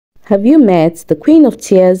Have you met the Queen of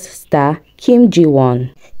Tears star Kim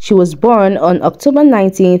Ji-won? She was born on October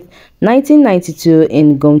 19, 1992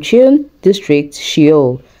 in Gongcheon District,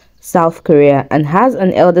 Seoul, South Korea, and has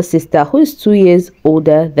an elder sister who is 2 years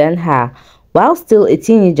older than her. While still a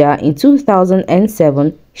teenager in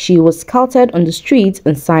 2007, she was scouted on the streets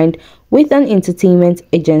and signed with an entertainment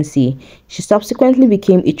agency. She subsequently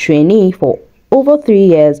became a trainee for over 3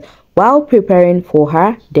 years while preparing for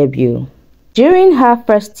her debut. During her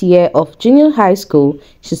first year of junior high school,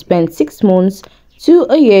 she spent 6 months to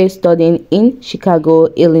a year studying in Chicago,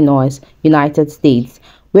 Illinois, United States,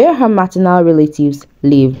 where her maternal relatives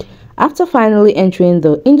lived. After finally entering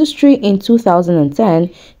the industry in 2010,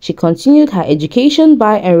 she continued her education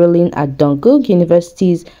by enrolling at Dongguk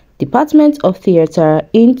University's Department of Theatre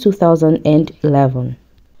in 2011.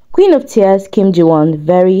 Queen of Tears Kim Ji-won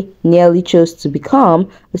very nearly chose to become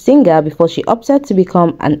a singer before she opted to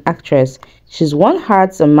become an actress. She's won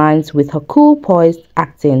hearts and minds with her cool, poised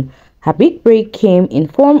acting. Her big break came in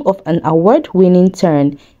form of an award-winning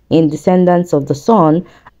turn in Descendants of the Sun,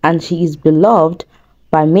 and she is beloved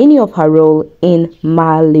by many of her roles in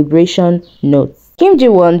My Liberation Notes. Kim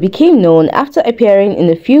Ji-won became known after appearing in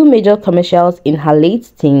a few major commercials in her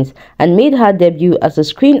late teens and made her debut as a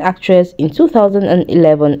screen actress in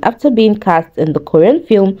 2011 after being cast in the Korean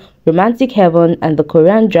film Romantic Heaven and the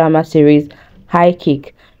Korean drama series High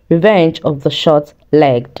Kick: Revenge of the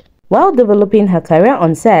Short-Legged. While developing her career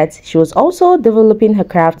on set, she was also developing her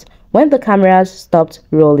craft when the cameras stopped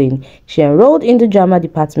rolling. She enrolled in the drama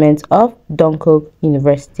department of Dongguk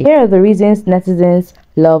University. Here are the reasons netizens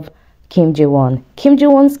love Kim Ji-won. Kim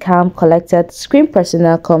Ji-won's calm, collected screen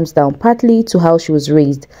persona comes down partly to how she was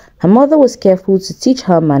raised. Her mother was careful to teach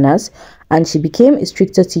her manners, and she became a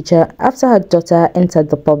stricter teacher after her daughter entered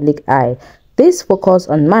the public eye. This focus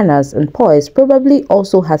on manners and poise probably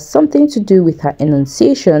also has something to do with her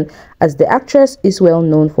enunciation, as the actress is well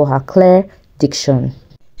known for her clear diction.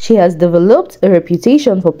 She has developed a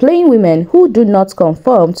reputation for playing women who do not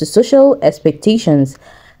conform to social expectations.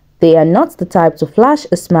 They are not the type to flash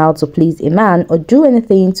a smile to please a man or do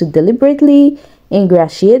anything to deliberately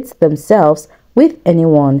ingratiate themselves with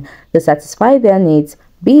anyone. They satisfy their needs,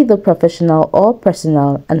 be they professional or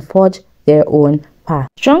personal, and forge their own path.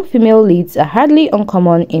 Strong female leads are hardly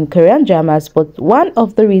uncommon in Korean dramas, but one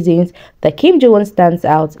of the reasons that Kim Ji-won stands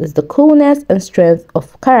out is the coolness and strength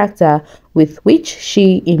of character with which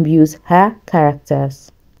she imbues her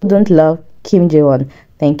characters. Don't love Kim Ji-won.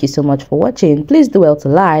 Thank you so much for watching. Please do well to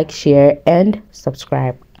like, share, and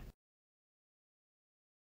subscribe.